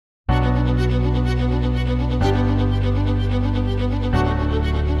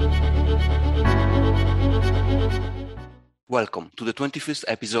Welcome to the 25th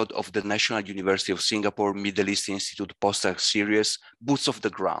episode of the National University of Singapore Middle East Institute postdoc series, Boots of the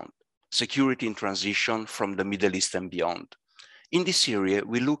Ground, Security in Transition from the Middle East and Beyond. In this series,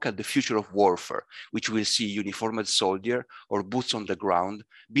 we look at the future of warfare, which will see uniformed soldier or boots on the ground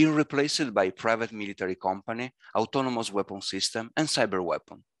being replaced by private military company, autonomous weapon system, and cyber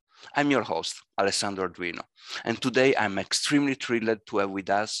weapon. I'm your host, Alessandro Arduino, and today I'm extremely thrilled to have with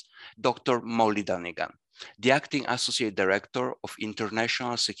us Dr. Molly Dunigan, the Acting Associate Director of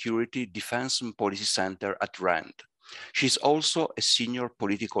International Security, Defense and Policy Center at RAND. She's also a senior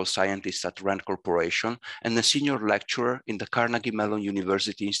political scientist at RAND Corporation and a senior lecturer in the Carnegie Mellon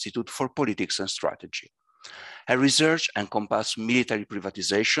University Institute for Politics and Strategy. Her research encompasses military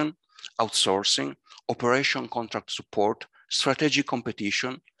privatization, outsourcing, operation contract support, strategic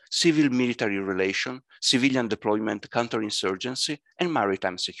competition, civil-military relation, civilian deployment, counterinsurgency, and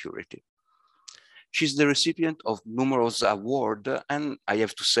maritime security. She's the recipient of numerous awards, and I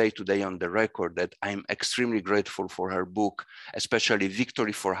have to say today on the record that I'm extremely grateful for her book, especially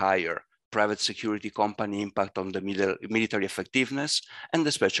Victory for Hire, Private Security Company Impact on the Military Effectiveness, and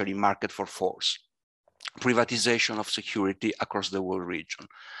especially Market for Force, Privatization of Security Across the World Region.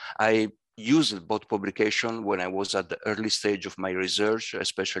 I used both publications when I was at the early stage of my research,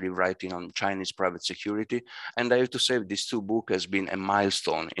 especially writing on Chinese private security. And I have to say these two books has been a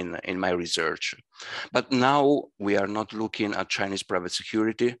milestone in my research. But now we are not looking at Chinese private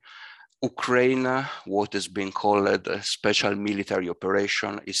security. Ukraine, what has been called a special military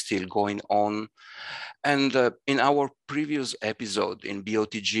operation, is still going on. And in our previous episode in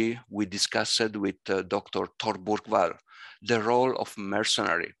BOTG, we discussed with Dr. Thor Burgvall the role of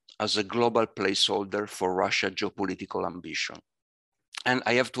mercenary as a global placeholder for Russia's geopolitical ambition. And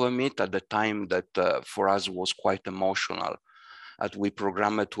I have to admit at the time that for us was quite emotional, that we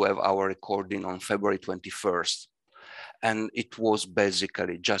programmed to have our recording on February 21st. And it was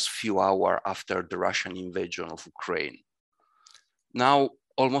basically just a few hours after the Russian invasion of Ukraine. Now,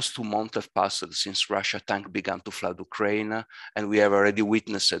 almost 2 months have passed since Russia tanks began to flood Ukraine, and we have already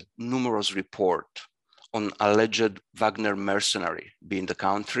witnessed numerous reports on alleged Wagner mercenary being the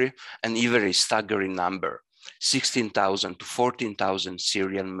country, and even a staggering number, 16,000 to 14,000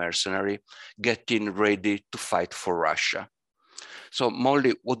 Syrian mercenary getting ready to fight for Russia. So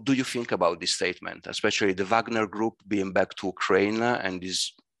Molly, what do you think about this statement, especially the Wagner group being back to Ukraine and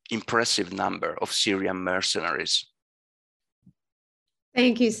this impressive number of Syrian mercenaries?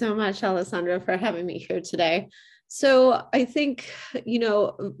 Thank you so much, Alessandro, for having me here today. So I think,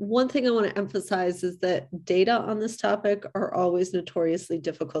 one thing I want to emphasize is that data on this topic are always notoriously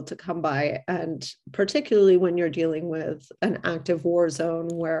difficult to come by, and particularly when you're dealing with an active war zone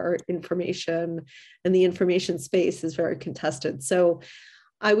where information and the information space is very contested. So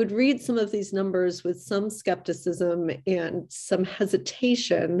I would read some of these numbers with some skepticism and some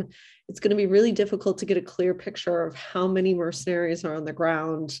hesitation. It's going to be really difficult to get a clear picture of how many mercenaries are on the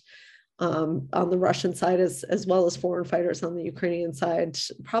ground on the Russian side as well as foreign fighters on the Ukrainian side,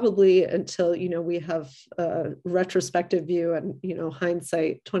 probably until, we have a retrospective view and,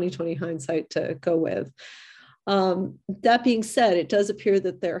 hindsight, 2020 hindsight to go with. That being said, it does appear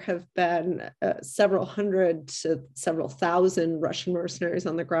that there have been several hundred to several thousand Russian mercenaries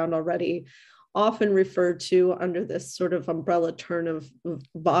on the ground already, often referred to under this sort of umbrella term of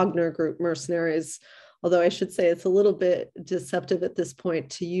Wagner Group mercenaries. Although I should say it's a little bit deceptive at this point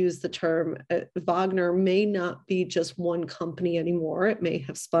to use the term. Wagner may not be just one company anymore. It may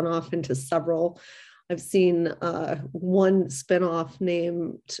have spun off into several. I've seen one spinoff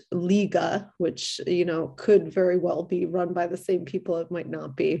named Liga, which could very well be run by the same people. It might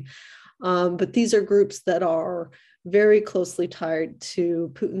not be. But these are groups that are very closely tied to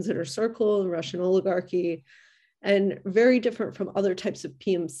Putin's inner circle, the Russian oligarchy, and very different from other types of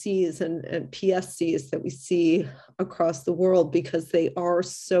PMCs and PSCs that we see across the world, because they are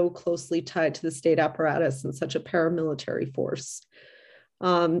so closely tied to the state apparatus and such a paramilitary force.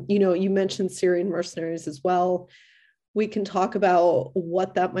 You mentioned Syrian mercenaries as well. We can talk about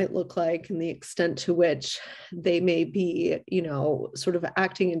what that might look like and the extent to which they may be, sort of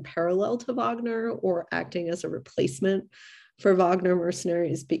acting in parallel to Wagner or acting as a replacement for Wagner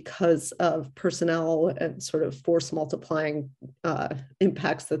mercenaries because of personnel and sort of force multiplying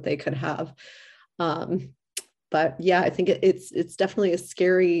impacts that they could have. But yeah, I think it's definitely a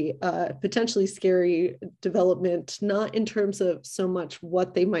scary, potentially scary development, not in terms of so much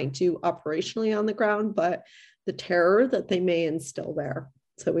what they might do operationally on the ground, but the terror that they may instill there.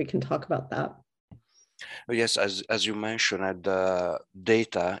 So we can talk about that. Yes, as you mentioned,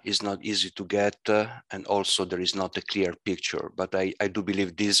 data is not easy to get, and also there is not a clear picture. But I do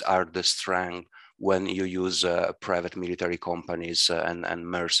believe these are the strengths when you use private military companies and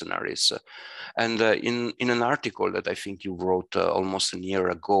mercenaries. And in an article that I think you wrote almost a year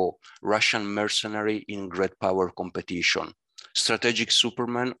ago, Russian mercenary in great power competition, strategic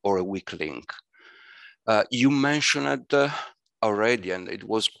Superman or a weak link. You mentioned already, and it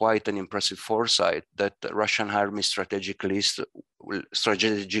was quite an impressive foresight, that the Russian army strategic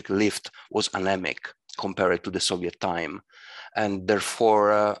lift was anemic compared to the Soviet time. And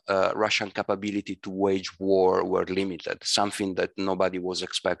therefore, Russian capability to wage war were limited, something that nobody was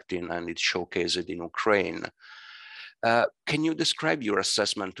expecting, and it showcased in Ukraine. Can you describe your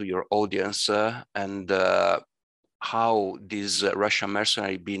assessment to your audience and how this Russian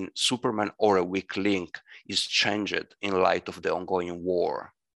mercenary being Superman or a weak link is changed in light of the ongoing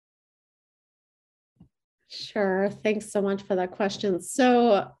war? Sure. Thanks so much for that question.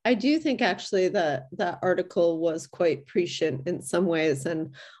 So I do think actually that article was quite prescient in some ways,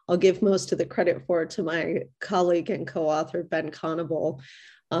 and I'll give most of the credit for it to my colleague and co-author, Ben Conable,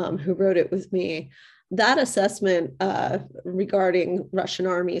 who wrote it with me. That assessment regarding Russian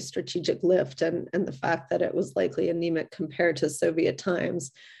army strategic lift and the fact that it was likely anemic compared to Soviet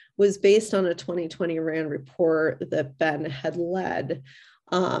times was based on a 2020 RAND report that Ben had led.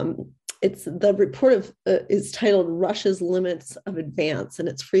 The report is titled Russia's Limits of Advance, and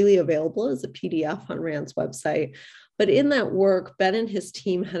it's freely available as a PDF on RAND's website. But in that work, Ben and his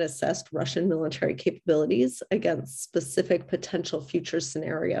team had assessed Russian military capabilities against specific potential future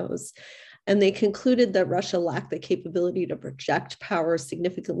scenarios. And they concluded that Russia lacked the capability to project power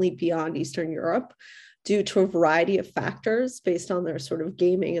significantly beyond Eastern Europe due to a variety of factors based on their sort of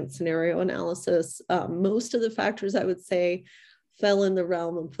gaming and scenario analysis. Most of the factors, I would say, fell in the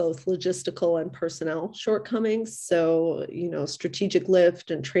realm of both logistical and personnel shortcomings. So, strategic lift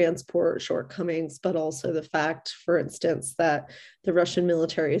and transport shortcomings, but also the fact, for instance, that the Russian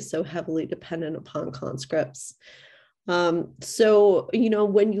military is so heavily dependent upon conscripts. So,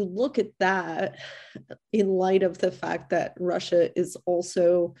 when you look at that in light of the fact that Russia is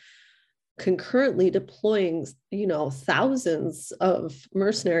also concurrently deploying, thousands of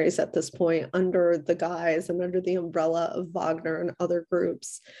mercenaries at this point under the guise and under the umbrella of Wagner and other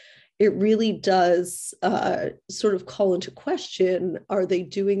groups, it really does sort of call into question, are they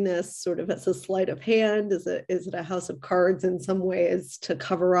doing this sort of as a sleight of hand? Is it a house of cards in some ways to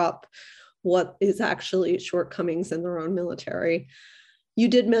cover up what is actually shortcomings in their own military? You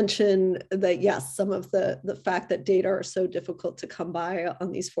did mention that, yes, some of the fact that data are so difficult to come by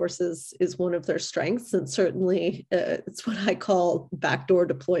on these forces is one of their strengths. And certainly it's what I call backdoor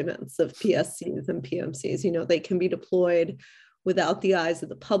deployments of PSCs and PMCs. They can be deployed without the eyes of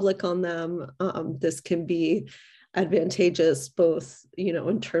the public on them. This can be advantageous both,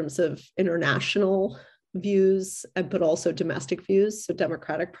 in terms of international views, but also domestic views. So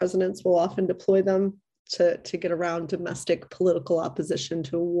democratic presidents will often deploy them to get around domestic political opposition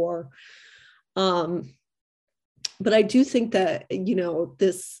to a war. But I do think that,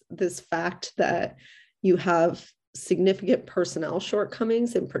 this fact that you have significant personnel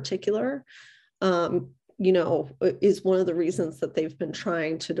shortcomings in particular, is one of the reasons that they've been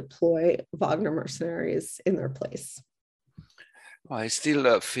trying to deploy Wagner mercenaries in their place. I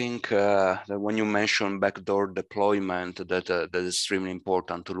still think that when you mention backdoor deployment, that is extremely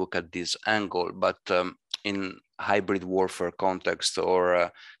important to look at this angle. But in hybrid warfare context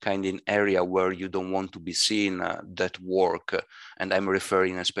or kind of area where you don't want to be seen that work, and I'm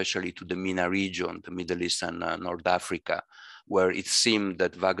referring especially to the MENA region, the Middle East and North Africa, where it seemed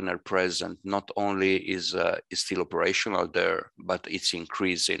that Wagner presence not only is still operational there, but it's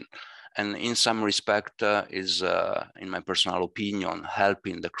increasing. And in some respect is, in my personal opinion,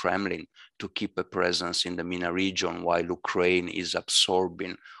 helping the Kremlin to keep a presence in the MENA region while Ukraine is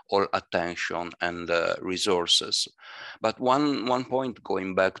absorbing all attention and resources. But one point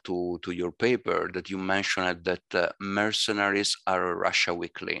going back to your paper that you mentioned that mercenaries are a Russia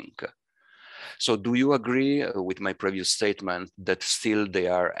weak link. So do you agree with my previous statement that still they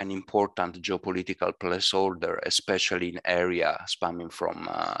are an important geopolitical placeholder, especially in area spanning from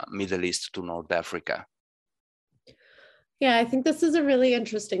Middle East to North Africa? Yeah, I think this is a really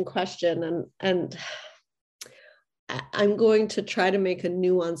interesting question. And I'm going to try to make a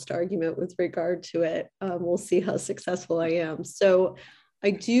nuanced argument with regard to it. We'll see how successful I am. So I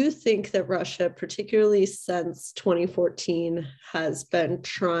do think that Russia, particularly since 2014, has been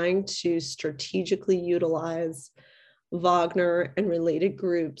trying to strategically utilize Wagner and related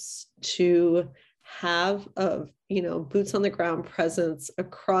groups to have a boots on the ground presence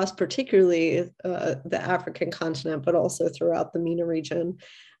across particularly the African continent, but also throughout the MENA region.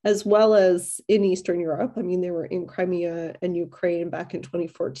 as well as in Eastern Europe. I mean, they were in Crimea and Ukraine back in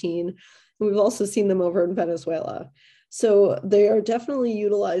 2014. And we've also seen them over in Venezuela. So they are definitely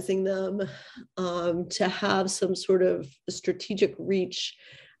utilizing them to have some sort of strategic reach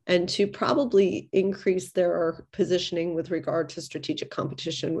and to probably increase their positioning with regard to strategic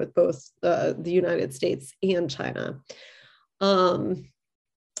competition with both the United States and China.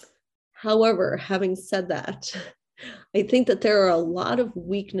 However, having said that, I think that there are a lot of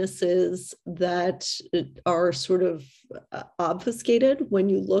weaknesses that are sort of obfuscated when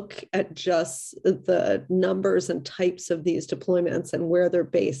you look at just the numbers and types of these deployments and where they're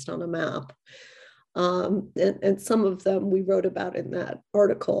based on a map. And some of them we wrote about in that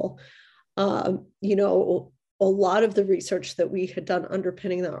article. You know, a lot of the research that we had done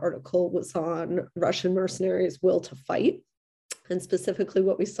underpinning that article was on Russian mercenaries' will to fight, and specifically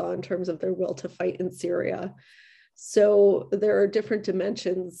what we saw in terms of their will to fight in Syria. So there are different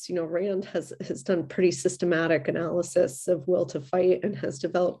dimensions. You know, Rand has done pretty systematic analysis of will to fight and has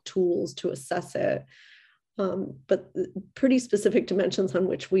developed tools to assess it. But pretty specific dimensions on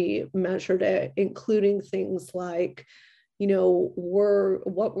which we measured it, including things like, you know,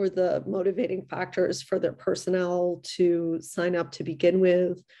 what were the motivating factors for their personnel to sign up to begin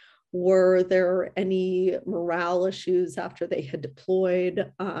with? Were there any morale issues after they had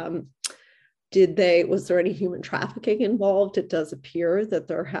deployed? Was there any human trafficking involved? It does appear that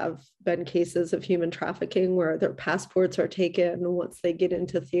there have been cases of human trafficking where their passports are taken once they get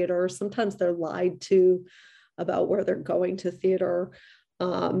into theater. Sometimes they're lied to about where they're going to theater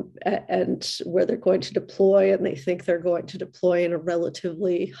and where they're going to deploy, and they think they're going to deploy in a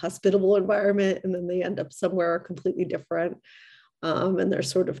relatively hospitable environment, and then they end up somewhere completely different. And they're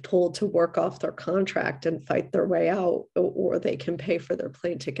sort of told to work off their contract and fight their way out, or they can pay for their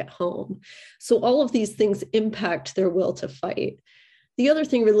plane ticket home. So all of these things impact their will to fight. The other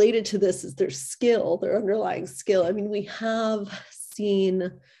thing related to this is their skill, their underlying skill. I mean, we have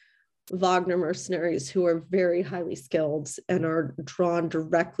seen Wagner mercenaries who are very highly skilled and are drawn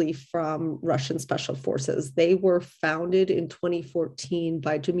directly from Russian special forces. They were founded in 2014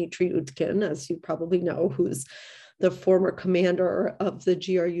 by Dmitry Utkin, as you probably know, who's the former commander of the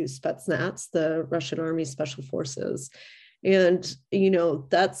GRU Spetsnaz, the Russian Army Special Forces. And, you know,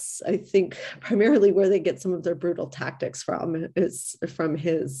 that's, I think, primarily where they get some of their brutal tactics from, is from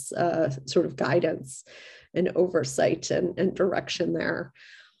his sort of guidance and oversight and direction there.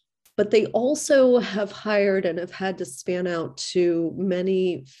 But they also have hired and have had to span out to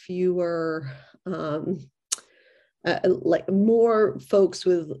many fewer like more folks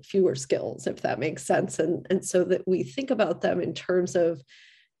with fewer skills, if that makes sense. And so that we think about them in terms of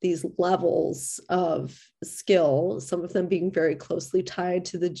these levels of skill, some of them being very closely tied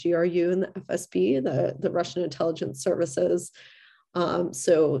to the GRU and the FSB, the Russian intelligence services.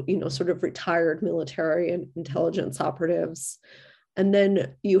 So, you know, sort of retired military and intelligence operatives. And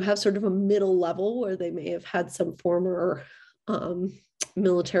then you have sort of a middle level where they may have had some former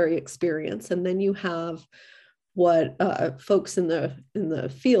military experience. And then you have what folks in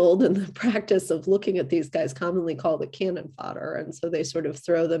the field and the practice of looking at these guys commonly call the cannon fodder. And so they sort of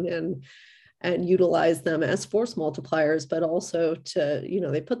throw them in and utilize them as force multipliers, but also to, you know,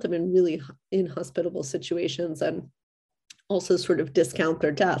 they put them in really inhospitable situations and also sort of discount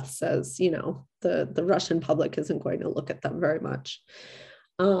their deaths as, you know, the Russian public isn't going to look at them very much.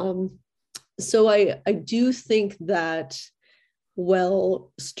 So I do think that,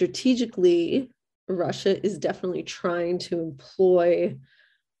 well, strategically, Russia is definitely trying to employ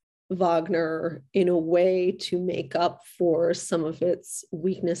Wagner in a way to make up for some of its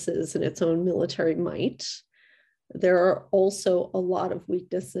weaknesses in its own military might. There are also a lot of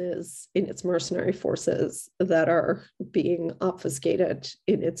weaknesses in its mercenary forces that are being obfuscated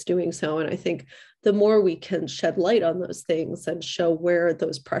in its doing so. And I think the more we can shed light on those things and show where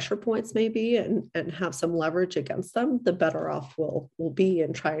those pressure points may be and have some leverage against them, the better off we'll be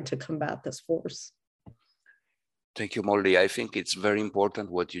in trying to combat this force. Thank you, Molly. I think it's very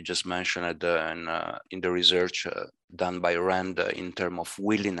important what you just mentioned in the research done by Rand in terms of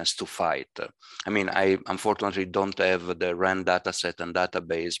willingness to fight. I mean, I unfortunately don't have the Rand dataset and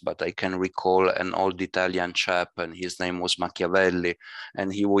database, but I can recall an old Italian chap, and his name was Machiavelli,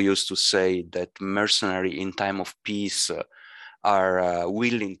 and he used to say that mercenary in time of peace are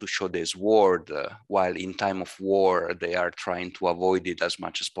willing to show their sword, while in time of war, they are trying to avoid it as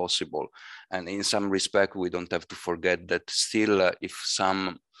much as possible. And in some respect, we don't have to forget that still, if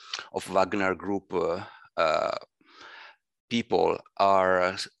some of Wagner group people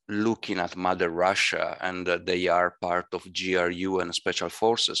are looking at Mother Russia and they are part of GRU and special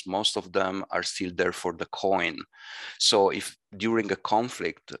forces, most of them are still there for the coin. So if during a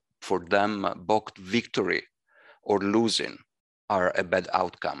conflict, for them, both victory or losing are a bad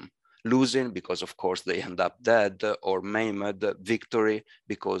outcome. Losing because, of course, they end up dead, or maimed. Victory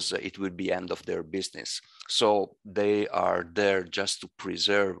because it will be end of their business. So they are there just to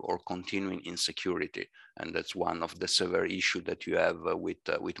preserve or continuing insecurity. And that's one of the severe issues that you have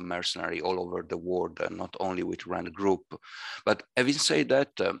with mercenary all over the world, not only with Rand Group. But having said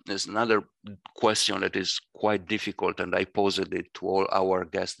that, there's another question that is quite difficult, and I posed it to all our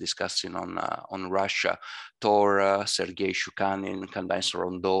guests discussing on Russia, Tor, Sergei Shukanin, Candace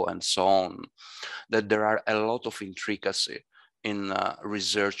Rondeau, and so on, that there are a lot of intricacy in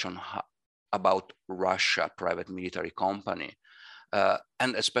research on about Russia private military company.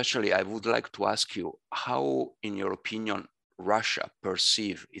 And especially, I would like to ask you, how, in your opinion, Russia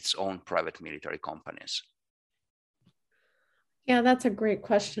perceive its own private military companies? Yeah, that's a great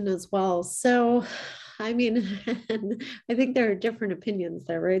question as well. So, I mean, I think there are different opinions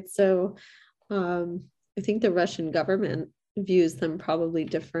there, right? So, I think the Russian government views them probably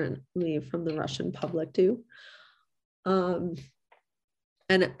differently from the Russian public do. And,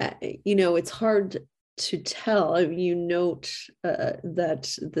 it's hard to tell. I mean, you note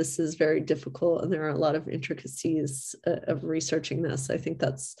that this is very difficult and there are a lot of intricacies of researching this. I think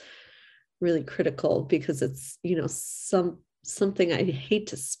that's really critical because it's, something I hate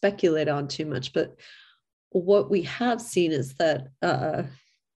to speculate on too much, but what we have seen is that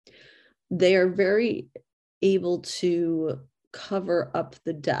they are very able to cover up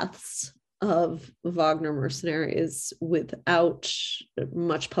the deaths of Wagner mercenaries without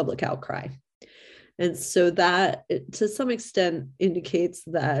much public outcry. And so that, to some extent, indicates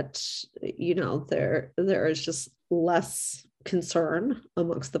that, there is just less concern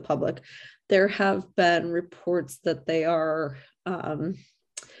amongst the public. There have been reports that they are,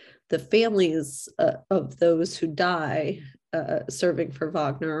 the families of those who die serving for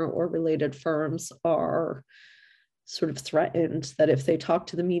Wagner or related firms are sort of threatened that if they talk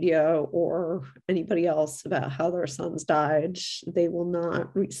to the media or anybody else about how their sons died, they will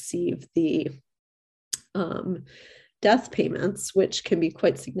not receive the death payments, which can be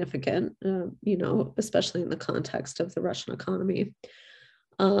quite significant, especially in the context of the Russian economy.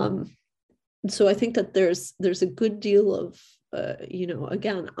 So I think that there's a good deal of,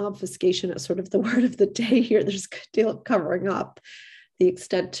 again, obfuscation is sort of the word of the day here. There's a good deal of covering up the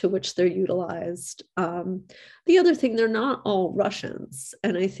extent to which they're utilized. The other thing, they're not all Russians.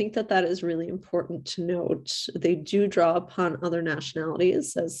 And I think that that is really important to note. They do draw upon other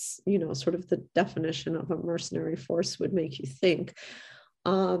nationalities, as, sort of the definition of a mercenary force would make you think.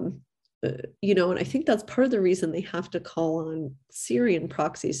 And I think that's part of the reason they have to call on Syrian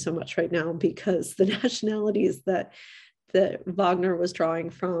proxies so much right now, because the nationalities that Wagner was drawing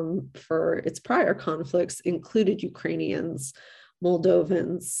from for its prior conflicts included Ukrainians,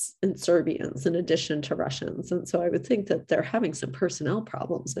 Moldovans, and Serbians, in addition to Russians. And so I would think that they're having some personnel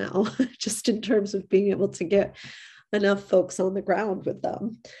problems now, just in terms of being able to get enough folks on the ground with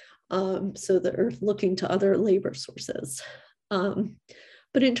them. So they're looking to other labor sources.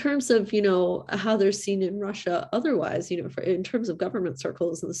 But in terms of, how they're seen in Russia otherwise, in terms of government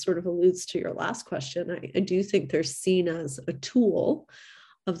circles, and this sort of alludes to your last question, I do think they're seen as a tool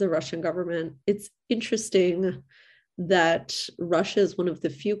of the Russian government. It's interesting that Russia is one of the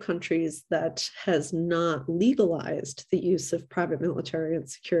few countries that has not legalized the use of private military and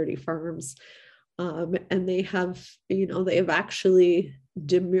security firms. And they have actually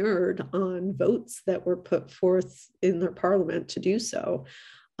demurred on votes that were put forth in their parliament to do so.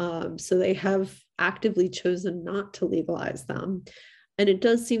 So they have actively chosen not to legalize them. And it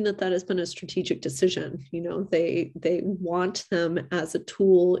does seem that that has been a strategic decision. They want them as a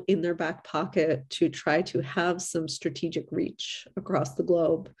tool in their back pocket to try to have some strategic reach across the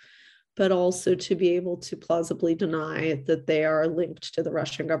globe, but also to be able to plausibly deny that they are linked to the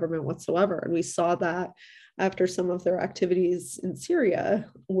Russian government whatsoever. And we saw that after some of their activities in Syria,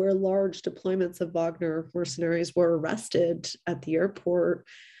 where large deployments of Wagner mercenaries were arrested at the airport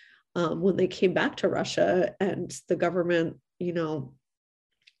when they came back to Russia, and the government,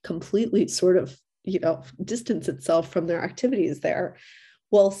 completely sort of, distance itself from their activities there,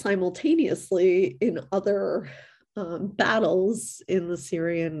 while simultaneously in other battles in the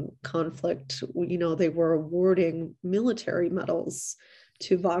Syrian conflict, they were awarding military medals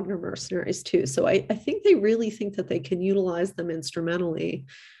to Wagner mercenaries too. So I think they really think that they can utilize them instrumentally,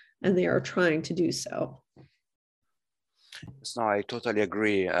 and they are trying to do so. No, I totally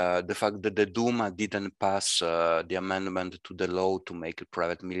agree. The fact that the Duma didn't pass the amendment to the law to make a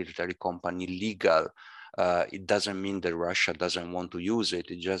private military company legal, it doesn't mean that Russia doesn't want to use it.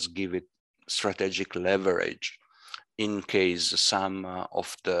 It just gives it strategic leverage in case some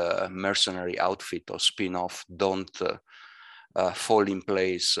of the mercenary outfit or spin-off don't fall in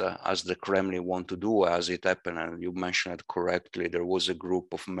place as the Kremlin want to do, as it happened. And you mentioned it correctly. There was a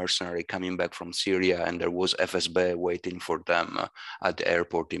group of mercenaries coming back from Syria, and there was FSB waiting for them at the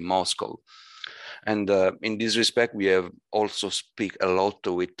airport in Moscow. And in this respect, we have also speak a lot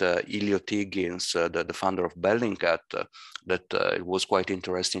with Elliot Higgins, the founder of Bellingcat, that it was quite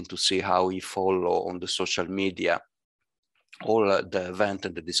interesting to see how he follow on the social media all the event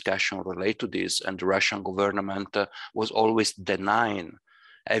and the discussion relate to this, and the Russian government was always denying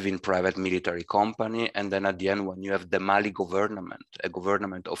having private military company. And then at the end, when you have the Mali government, a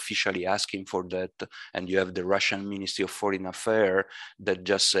government officially asking for that, and you have the Russian Ministry of Foreign Affairs that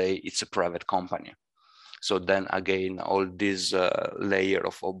just say it's a private company. So then again, all this layer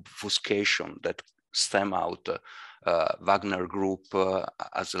of obfuscation that stem out Wagner Group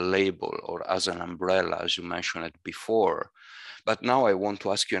as a label or as an umbrella, as you mentioned it before. But now I want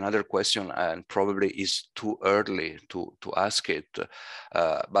to ask you another question, and probably is too early to ask it.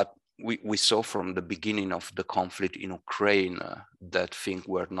 But we saw from the beginning of the conflict in Ukraine that things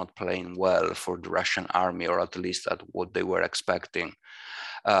were not playing well for the Russian army, or at least at what they were expecting.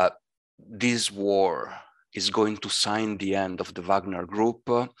 This war is going to sign the end of the Wagner Group,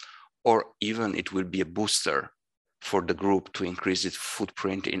 or even it will be a booster for the group to increase its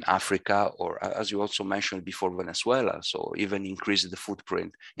footprint in Africa, or as you also mentioned before, Venezuela, so even increase the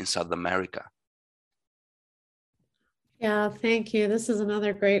footprint in South America? Yeah, thank you. This is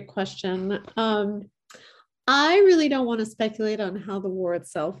another great question. I really don't want to speculate on how the war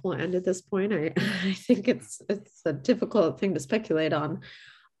itself will end at this point. I think it's a difficult thing to speculate on.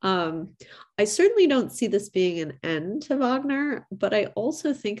 I certainly don't see this being an end to Wagner, but I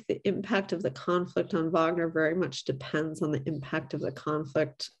also think the impact of the conflict on Wagner very much depends on the impact of the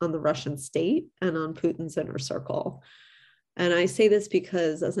conflict on the Russian state and on Putin's inner circle. And I say this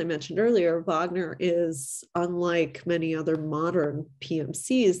because, as I mentioned earlier, Wagner is, unlike many other modern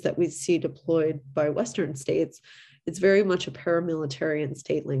PMCs that we see deployed by Western states, it's very much a paramilitary and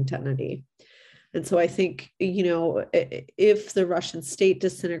state-linked entity. And so I think, you know, if the Russian state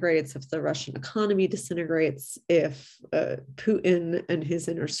disintegrates, if the Russian economy disintegrates, if Putin and his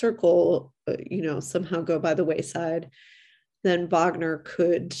inner circle, you know, somehow go by the wayside, then Wagner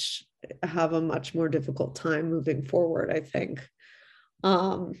could have a much more difficult time moving forward, I think.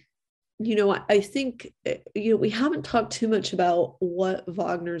 You know, I think, you know, we haven't talked too much about what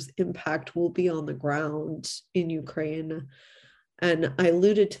Wagner's impact will be on the ground in Ukraine. And I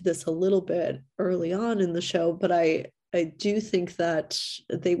alluded to this a little bit early on in the show, but I do think that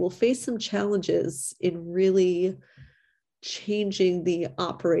they will face some challenges in really changing the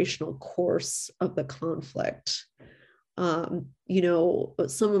operational course of the conflict. You know,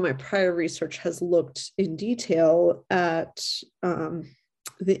 some of my prior research has looked in detail at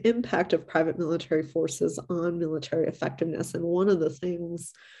the impact of private military forces on military effectiveness. And one of the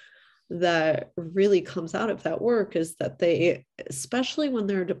things that really comes out of that work is that they, especially when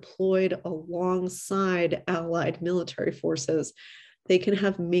they're deployed alongside allied military forces, they can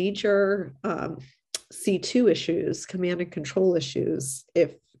have major C2 issues, command and control issues,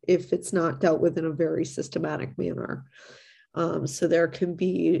 if it's not dealt with in a very systematic manner. So there can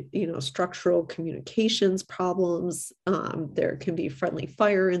be, you know, structural communications problems. There can be friendly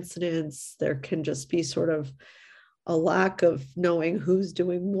fire incidents. There can just be sort of a lack of knowing who's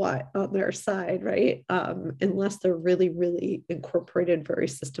doing what on their side, right? Unless they're really, really incorporated very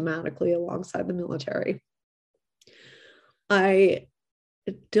systematically alongside the military. I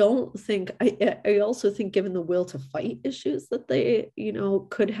don't think, I also think given the will to fight issues that they, you know,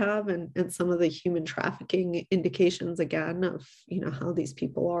 could have, and some of the human trafficking indications, again, of, you know, how these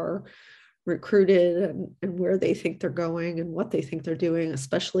people are recruited and where they think they're going and what they think they're doing,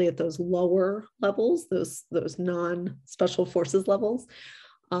 especially at those lower levels, those non-special forces levels.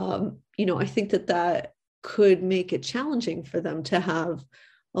 You know, I think that could make it challenging for them to have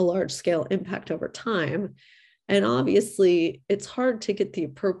a large scale impact over time. And obviously, it's hard to get the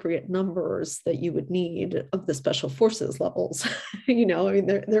appropriate numbers that you would need of the special forces levels. You know, I mean,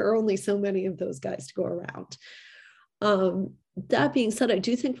 there are only so many of those guys to go around. That being said, I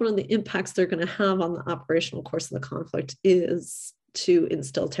do think one of the impacts they're going to have on the operational course of the conflict is to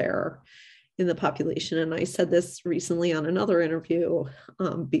instill terror in the population. And I said this recently on another interview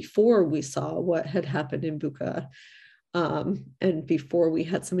before we saw what had happened in Bucha. And before we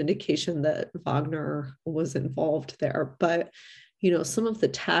had some indication that Wagner was involved there. But, some of the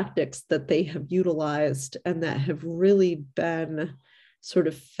tactics that they have utilized and that have really been sort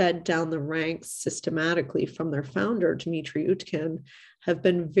of fed down the ranks systematically from their founder, Dmitry Utkin, have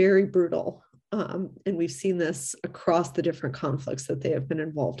been very brutal. And we've seen this across the different conflicts that they have been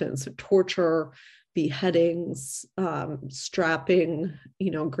involved in. So torture, beheadings, strapping,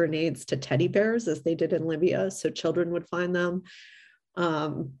 grenades to teddy bears, as they did in Libya, so children would find them.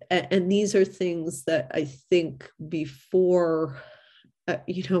 And these are things that I think before,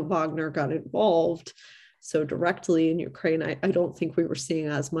 Wagner got involved so directly in Ukraine, I don't think we were seeing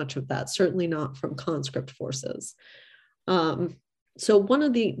as much of that, certainly not from conscript forces. So one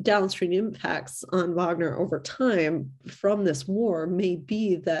of the downstream impacts on Wagner over time from this war may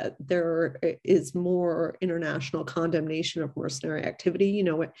be that there is more international condemnation of mercenary activity.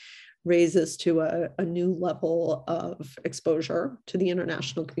 It raises to a new level of exposure to the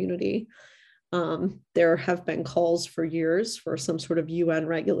international community. There have been calls for years for some sort of UN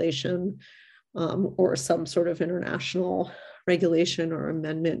regulation or some sort of international regulation or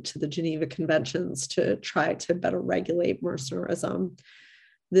amendment to the Geneva Conventions to try to better regulate mercenarism.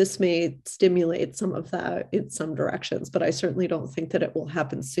 This may stimulate some of that in some directions, but I certainly don't think that it will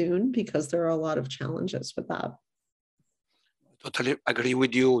happen soon because there are a lot of challenges with that. Totally agree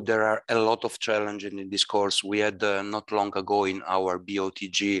with you. There are a lot of challenges in this course. We had not long ago in our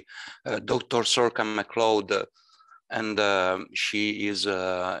BOTG, Dr. Sorka McLeod, and she is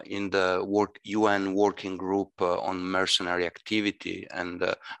in the UN working group on mercenary activity. And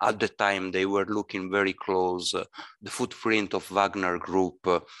at the time, they were looking very close the footprint of Wagner Group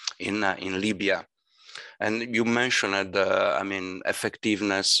in Libya. And you mentioned,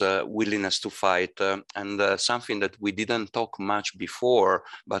 effectiveness, willingness to fight, and something that we didn't talk much before,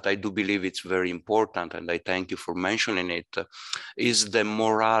 but I do believe it's very important, and I thank you for mentioning it, is the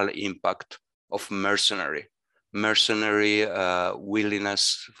moral impact of mercenary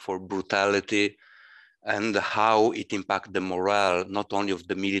willingness for brutality, and how it impacts the morale, not only of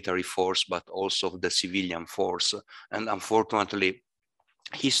the military force, but also of the civilian force. And unfortunately,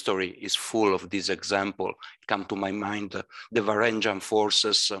 history is full of this example. It comes to my mind, the Varangian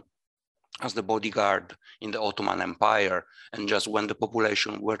forces as the bodyguard in the Ottoman Empire. And just when the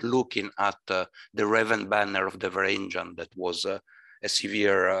population were looking at the Raven banner of the Varangian, that was a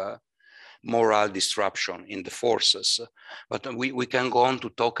severe moral disruption in the forces. But we can go on to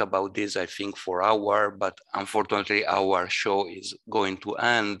talk about this, I think, for hours, but unfortunately our show is going to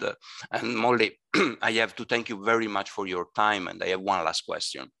end. And Molly, I have to thank you very much for your time, and I have one last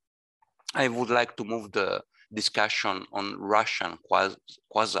question. I would like to move the discussion on Russian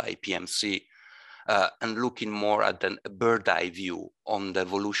quasi-PMC and looking more at a bird-eye view on the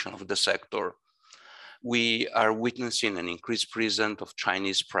evolution of the sector. We are witnessing an increased presence of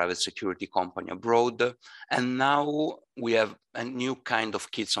Chinese private security company abroad, and now we have a new kind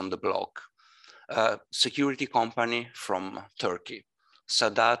of kids on the block. Security company from Turkey,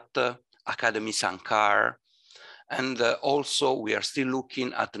 Sadat, Academy Sankar, and also we are still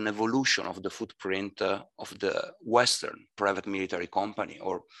looking at an evolution of the footprint of the Western private military company,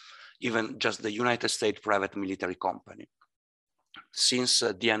 or even just the United States private military company. Since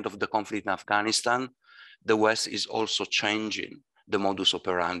the end of the conflict in Afghanistan, the West is also changing the modus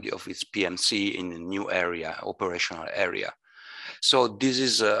operandi of its PMC in a new area, operational area. So this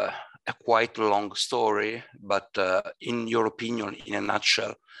is a quite long story, but in your opinion, in a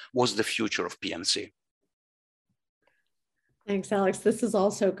nutshell, what's the future of PMC? Thanks, Alex. This is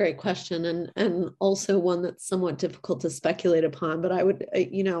also a great question, and also one that's somewhat difficult to speculate upon, but I would,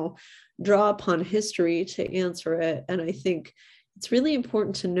 draw upon history to answer it. And I think it's really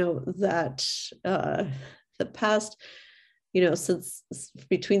important to note that the past, since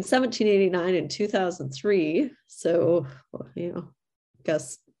between 1789 and 2003, so, I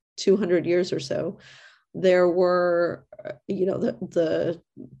guess 200 years or so, there were, the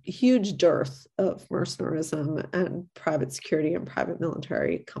huge dearth of mercenarism and private security and private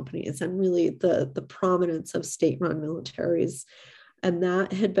military companies, and really the prominence of state-run militaries. And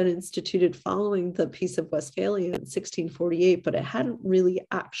that had been instituted following the Peace of Westphalia in 1648, but it hadn't really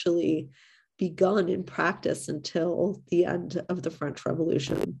actually begun in practice until the end of the French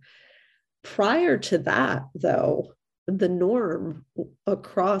Revolution. Prior to that, though, the norm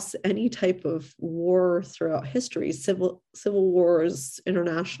across any type of war throughout history, civil wars,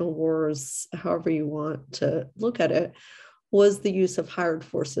 international wars, however you want to look at it, was the use of hired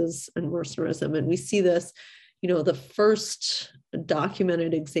forces and mercenarism. And we see this, the first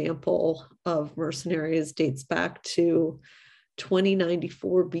documented example of mercenaries dates back to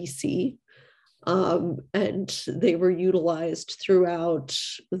 2094 BC. And they were utilized throughout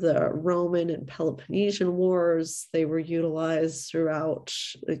the Roman and Peloponnesian Wars. They were utilized throughout,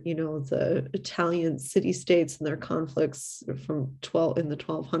 the Italian city-states and their conflicts from in the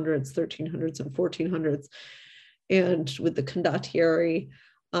 1200s, 1300s, and 1400s, and with the condottieri.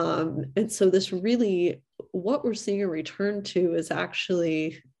 And so this really, what we're seeing a return to is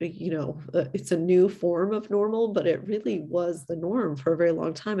actually, it's a new form of normal, but it really was the norm for a very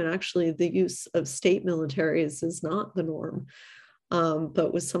long time. And actually the use of state militaries is not the norm,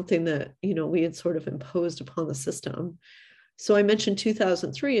 but was something that, we had sort of imposed upon the system. So I mentioned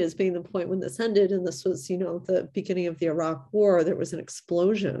 2003 as being the point when this ended. And this was, the beginning of the Iraq War. There was an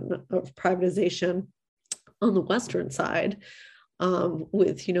explosion of privatization on the Western side.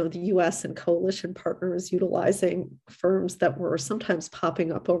 With the U.S. and coalition partners utilizing firms that were sometimes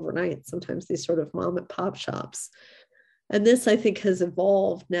popping up overnight, sometimes these sort of mom and pop shops. And this, I think, has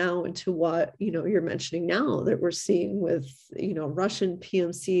evolved now into what you're mentioning now, that we're seeing with Russian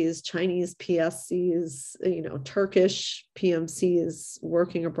PMCs, Chinese PSCs, Turkish PMCs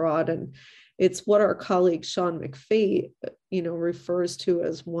working abroad. And it's what our colleague Sean McFate, refers to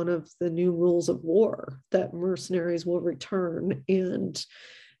as one of the new rules of war, that mercenaries will return and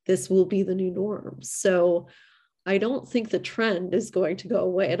this will be the new norm. So I don't think the trend is going to go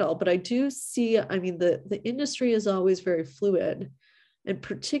away at all, but I do see, the industry is always very fluid. And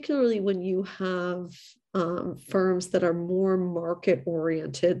particularly when you have firms that are more market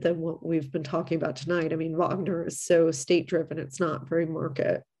oriented than what we've been talking about tonight. Wagner is so state driven, it's not very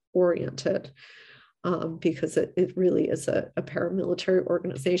market oriented, because it really is a paramilitary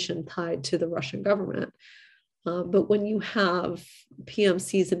organization tied to the Russian government. But when you have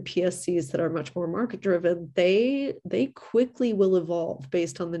PMCs and PSCs that are much more market driven, they quickly will evolve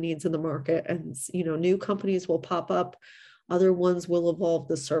based on the needs of the market. And new companies will pop up. Other ones will evolve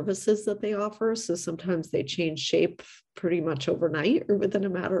the services that they offer. So sometimes they change shape pretty much overnight or within a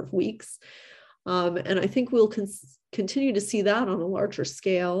matter of weeks. And I think we'll continue to see that on a larger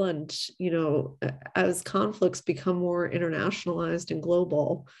scale. And, as conflicts become more internationalized and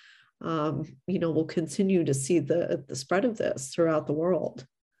global, we'll continue to see the spread of this throughout the world.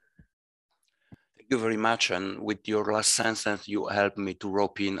 Thank you very much. And with your last sentence, you helped me to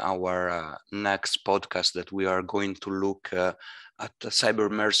rope in our next podcast, that we are going to look at the cyber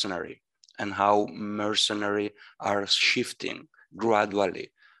mercenary and how mercenary are shifting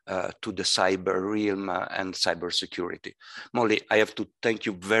gradually to the cyber realm and cybersecurity. Molly, I have to thank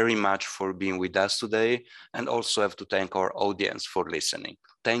you very much for being with us today, and also have to thank our audience for listening.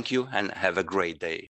 Thank you and have a great day.